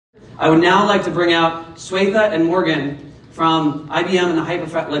I would now like to bring out Swetha and Morgan from IBM and the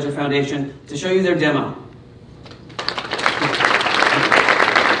Hyperledger Foundation to show you their demo.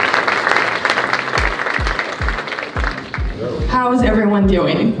 How's everyone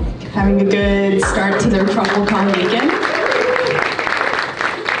doing? Having a good start to their TruffleCon weekend?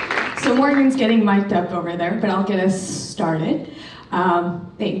 So Morgan's getting mic'd up over there, but I'll get us started.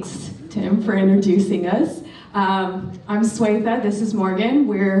 Thanks, Tim, for introducing us. I'm Swetha, this is Morgan.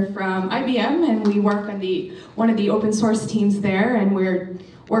 We're from IBM, and we work on one of the open source teams there, and we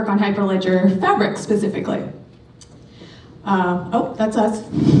work on Hyperledger Fabric specifically. Oh, that's us.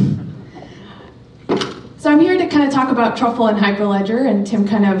 So I'm here to kind of talk about Truffle and Hyperledger, and Tim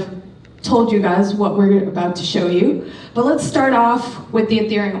kind of told you guys what we're about to show you. But let's start off with the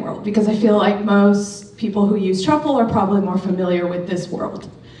Ethereum world, because I feel like most people who use Truffle are probably more familiar with this world.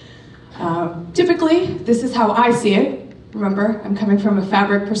 Typically, this is how I see it. Remember, I'm coming from a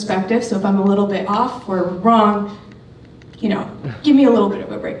Fabric perspective, so if I'm a little bit off or wrong, you know, give me a little bit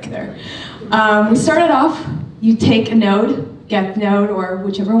of a break there. We started off, you take a node, get node, or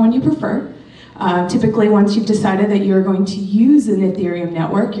whichever one you prefer. Typically, once you've decided that you're going to use an Ethereum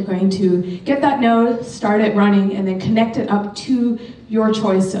network, you're going to get that node, start it running, and then connect it up to your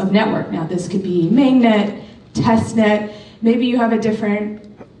choice of network. Now, this could be mainnet, testnet, maybe you have a different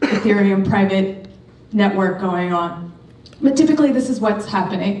Ethereum private network going on. But typically, this is what's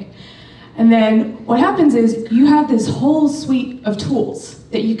happening. And then what happens is you have this whole suite of tools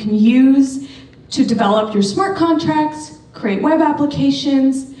that you can use to develop your smart contracts, create web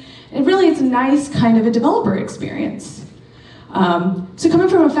applications, and really it's a nice kind of a developer experience. So coming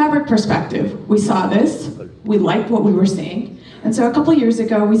from a Fabric perspective, we saw this, we liked what we were seeing, and so a couple years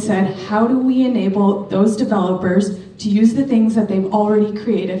ago we said, how do we enable those developers to use the things that they've already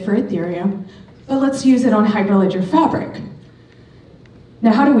created for Ethereum, but let's use it on Hyperledger Fabric.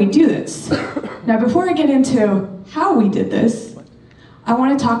 Now how do we do this? Now before I get into how we did this, I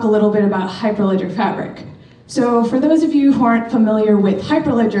want to talk a little bit about Hyperledger Fabric. So for those of you who aren't familiar with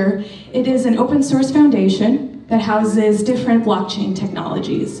Hyperledger, it is an open source foundation that houses different blockchain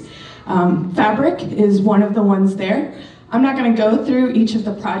technologies. Fabric is one of the ones there. I'm not going to go through each of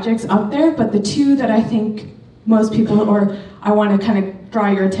the projects up there, but the two that I think most people, or I want to kind of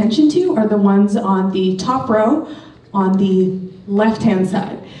draw your attention to, are the ones on the top row on the left-hand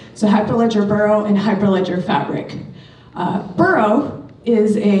side. So Hyperledger Burrow and Hyperledger Fabric. Burrow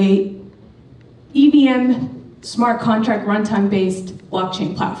is a EVM smart contract runtime-based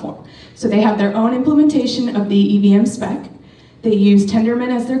blockchain platform. So they have their own implementation of the EVM spec. They use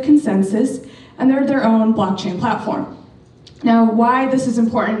Tendermint as their consensus, and they're their own blockchain platform. Now, why this is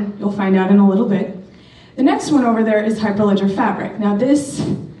important, you'll find out in a little bit. The next one over there is Hyperledger Fabric. Now, this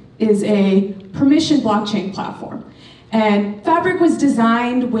is a permissioned blockchain platform, and Fabric was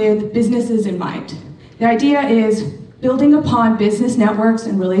designed with businesses in mind. The idea is building upon business networks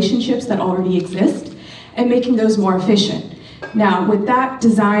and relationships that already exist, and making those more efficient. Now, with that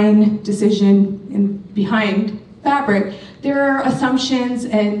design decision behind Fabric, there are assumptions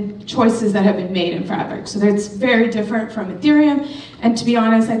and choices that have been made in Fabric. So it's very different from Ethereum, and to be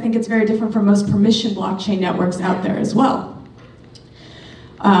honest, I think it's very different from most permissioned blockchain networks out there as well.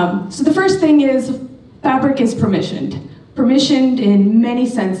 So the first thing is Fabric is permissioned. Permissioned in many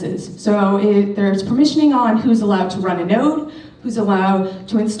senses. So there's permissioning on who's allowed to run a node, who's allowed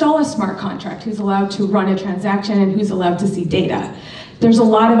to install a smart contract, who's allowed to run a transaction, and who's allowed to see data. There's a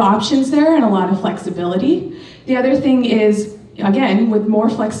lot of options there and a lot of flexibility. The other thing is, again, with more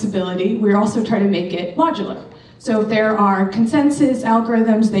flexibility, we're also trying to make it modular. So if there are consensus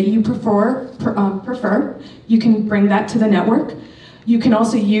algorithms that you prefer, you can bring that to the network. You can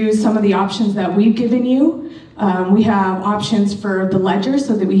also use some of the options that we've given you. We have options for the ledger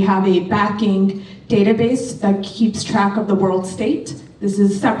so that we have a backing database that keeps track of the world state. This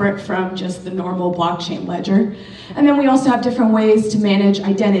is separate from just the normal blockchain ledger. And then we also have different ways to manage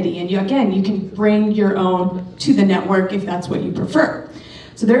identity. And again, you can bring your own to the network if that's what you prefer.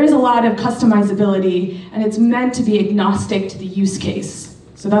 So there is a lot of customizability, and it's meant to be agnostic to the use case.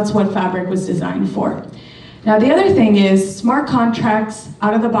 So that's what Fabric was designed for. Now the other thing is smart contracts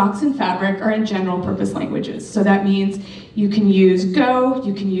out of the box in Fabric are in general purpose languages. So that means you can use Go,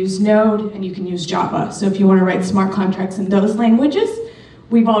 you can use Node, and you can use Java. So if you want to write smart contracts in those languages,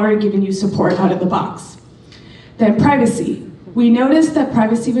 we've already given you support out of the box. Then privacy. We noticed that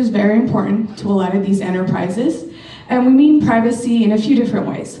privacy was very important to a lot of these enterprises, and we mean privacy in a few different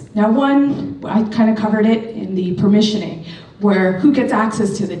ways. Now one, I kind of covered it in the permissioning, where who gets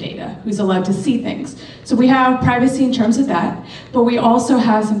access to the data, who's allowed to see things. So we have privacy in terms of that, but we also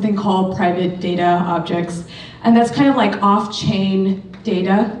have something called private data objects, and that's kind of like off-chain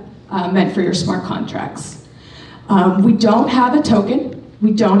data meant for your smart contracts. We don't have a token,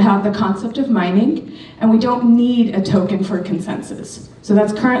 we don't have the concept of mining, and we don't need a token for consensus. So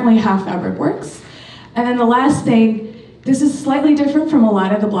that's currently how Fabric works. And then the last thing, this is slightly different from a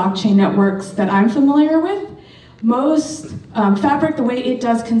lot of the blockchain networks that I'm familiar with. Most Fabric, the way it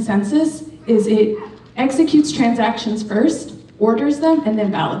does consensus is it executes transactions first, orders them, and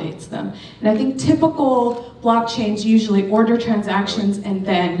then validates them. And I think typical blockchains usually order transactions and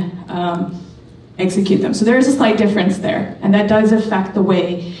then execute them. So there is a slight difference there, and that does affect the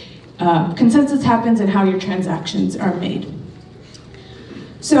way consensus happens and how your transactions are made.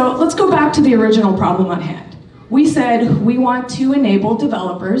 So let's go back to the original problem on hand. We said we want to enable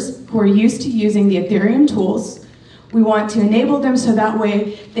developers who are used to using the Ethereum tools. We want to enable them so that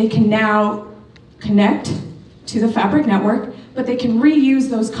way they can now connect to the Fabric network, but they can reuse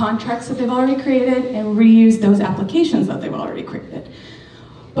those contracts that they've already created and reuse those applications that they've already created.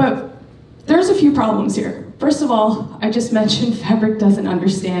 But there's a few problems here. First of all, I just mentioned Fabric doesn't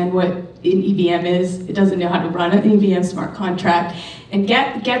understand what an EVM is. It doesn't know how to run an EVM smart contract. And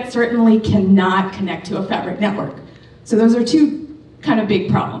Get certainly cannot connect to a Fabric network. So those are two kind of big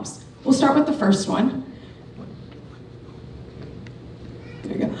problems. We'll start with the first one.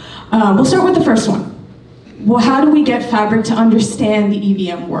 There you go. We'll start with the first one. Well, how do we get Fabric to understand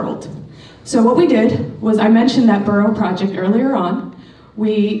the EVM world? So what we did was, I mentioned that Burrow project earlier on.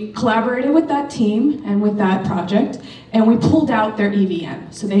 We collaborated with that team and with that project, and we pulled out their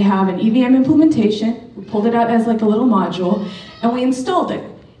EVM. So they have an EVM implementation. We pulled it out as like a little module, and we installed it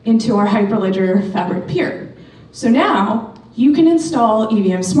into our Hyperledger Fabric peer. So now you can install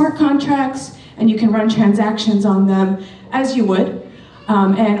EVM smart contracts, and you can run transactions on them as you would.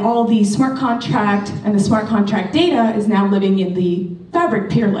 And all the smart contract and the smart contract data is now living in the Fabric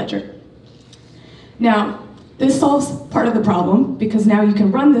peer ledger. Now, this solves part of the problem, because now you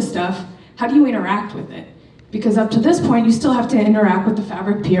can run this stuff. How do you interact with it? Because up to this point, you still have to interact with the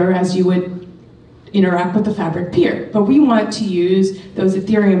Fabric peer as you would interact with the Fabric peer. But we want to use those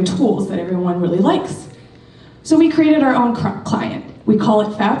Ethereum tools that everyone really likes. So we created our own client. We call it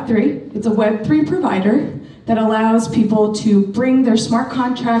Fab3. It's a Web3 provider that allows people to bring their smart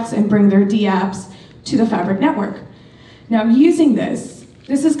contracts and bring their dApps to the Fabric network. Now, using this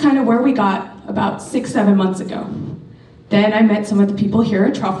is kind of where we got about 6-7 months ago. Then I met some of the people here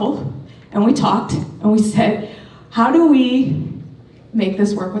at Truffle, and we talked, and we said, how do we make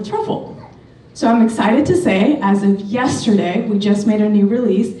this work with Truffle? So I'm excited to say, as of yesterday, we just made a new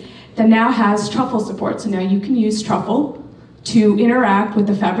release that now has Truffle support. So now you can use Truffle to interact with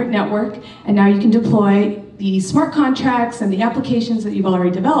the Fabric network, and now you can deploy the smart contracts and the applications that you've already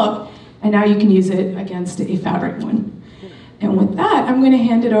developed, and now you can use it against a Fabric one. And with that, I'm going to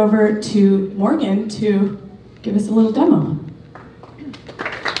hand it over to Morgan to give us a little demo.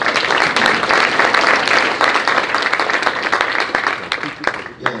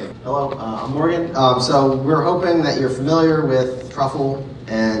 Hello, I'm Morgan. So we're hoping that you're familiar with Truffle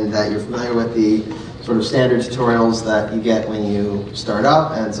and that you're familiar with the sort of standard tutorials that you get when you start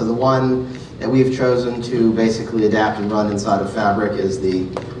up. And so the one that we've chosen to basically adapt and run inside of Fabric is the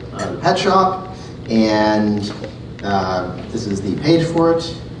pet shop. And this is the page for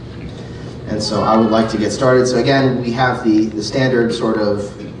it. And so I would like to get started. So again, we have the standard sort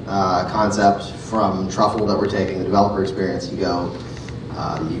of concept from Truffle that we're taking, the developer experience. You go,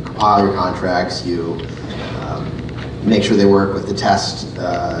 you compile your contracts, you make sure they work with the test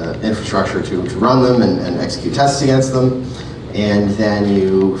infrastructure to run them and execute tests against them. And then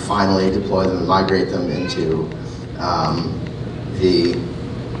you finally deploy them and migrate them into the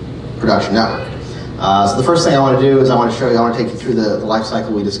production network. So the first thing I want to do is I want to take you through the life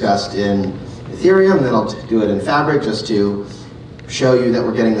cycle we discussed in Ethereum, and then I'll do it in Fabric just to show you that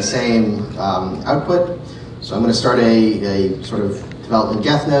we're getting the same output. So I'm going to start a sort of development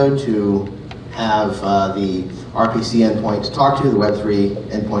Geth node to have the RPC endpoint to talk to, the Web3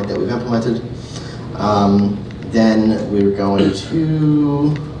 endpoint that we've implemented. Then we're going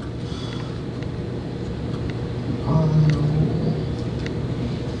to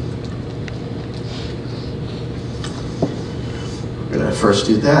we're going to first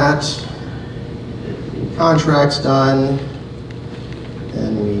do that. Contracts done.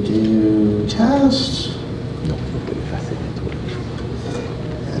 Then we do test.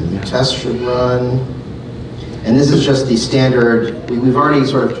 And the test should run. And this is just the standard. We've already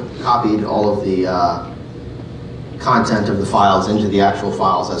sort of copied all of the content of the files into the actual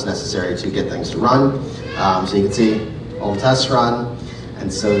files as necessary to get things to run. So you can see all the tests run.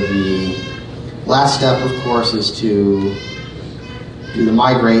 And so the last step, of course, is to do the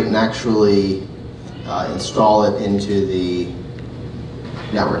migrate and actually install it into the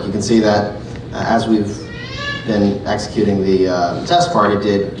network. You can see that as we've been executing the test part, it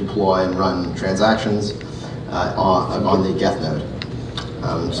did deploy and run transactions on the Geth node.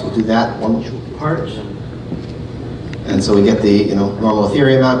 So we'll do that one part. And so we get the normal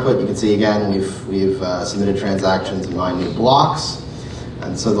Ethereum output. You can see again we've submitted transactions and mined new blocks.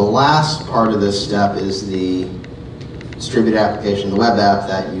 And so the last part of this step is the distributed application, the web app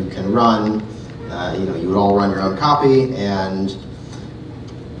that you can run. You would all run your own copy and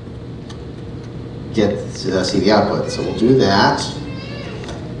get to see the output. So we'll do that.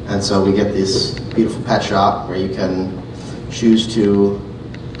 And so we get this beautiful pet shop where you can choose to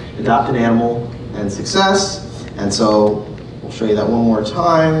adopt an animal and success. And so we'll show you that one more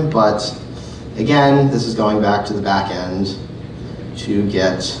time, but again, this is going back to the back end to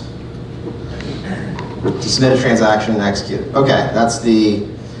submit a transaction and execute it. Okay, that's the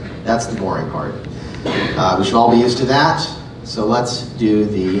boring part. We should all be used to that. So let's do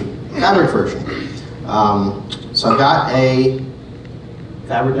the Fabric version. So I've got a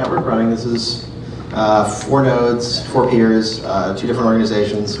Fabric network running. This is 4 nodes, 4 peers, 2 different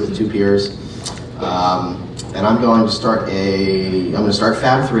organizations with 2 peers. And I'm going to start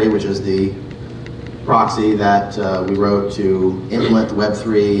Fab3, which is the proxy that we wrote to implement the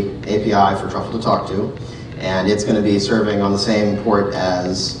Web3 API for Truffle to talk to. And it's going to be serving on the same port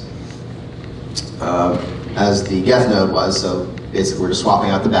as the Geth node was. So basically we're just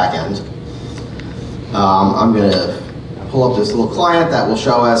swapping out the back end. I'm going to pull up this little client that will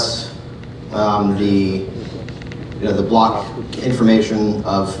show us the block information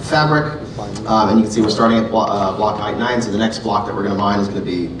of Fabric. And you can see we're starting at block 9, so the next block that we're going to mine is going to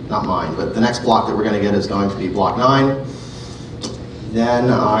be, not mine, but the next block that we're going to get is going to be block 9.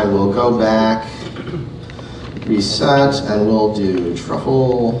 Then I will go back, reset, and we'll do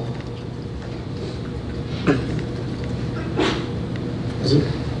Truffle. Is it?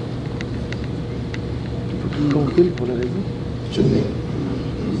 Shouldn't be.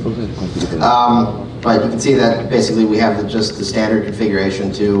 But you can see that basically we have just the standard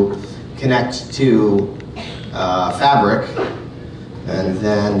configuration to connect to Fabric, and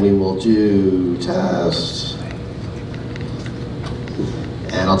then we will do test.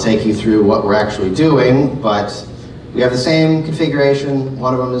 And I'll take you through what we're actually doing, but we have the same configuration.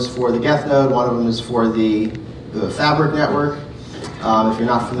 One of them is for the Geth node, one of them is for the Fabric network. If you're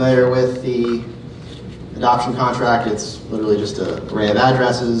not familiar with the adoption contract, it's literally just an array of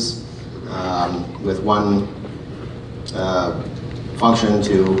addresses with one function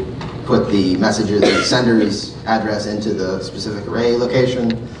to put the the sender's address into the specific array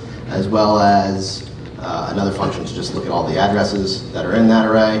location, as well as another function to just look at all the addresses that are in that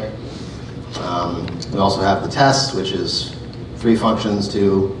array. We also have the tests, which is 3 functions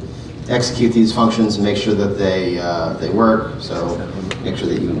to execute these functions and make sure that they work. So make sure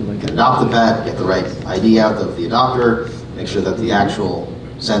that you can adopt the pet, get the right ID out of the adopter, make sure that the actual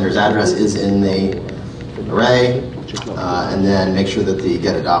sender's address is in the array, and then make sure that the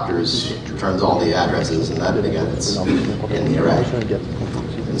get adopters returns all the addresses, and that again it's in the array.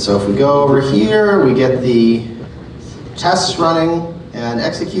 And so if we go over here, we get the tests running and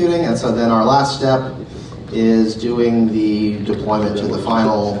executing, and so then our last step is doing the deployment to the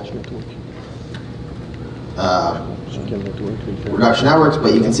final production networks.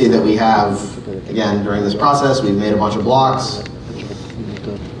 But you can see that we have, again, during this process, we've made a bunch of blocks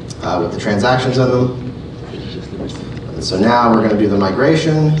with the transactions in them. And so now we're going to do the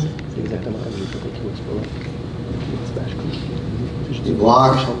migration. The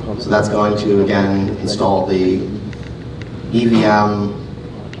block. So that's going to, again, install the EVM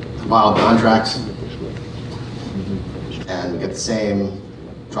compiled contracts. And we get the same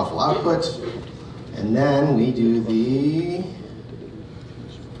Truffle output. And then we do the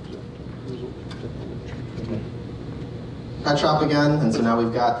pet shop again. And so now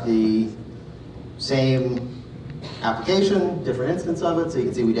we've got the same application, different instance of it. So you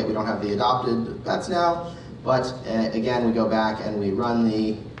can see we don't have the adopted pets now. But again, we go back and we run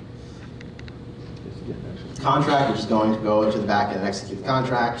the contract, which is going to go into the back end and execute the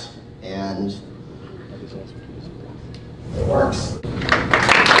contract. And it works.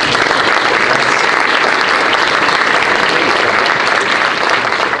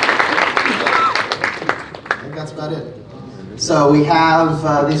 I think that's about it. So we have,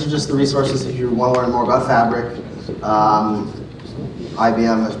 these are just the resources if you want to learn more about Fabric.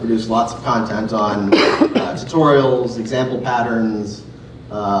 IBM has produced lots of content on tutorials, example patterns,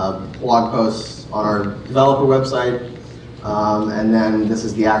 blog posts on our developer website. And then this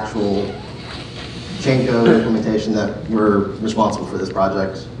is the actual chain code implementation that we're responsible for this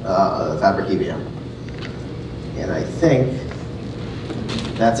project, Fabric EVM. And I think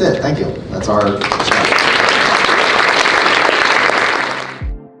that's it. Thank you. That's our stuff.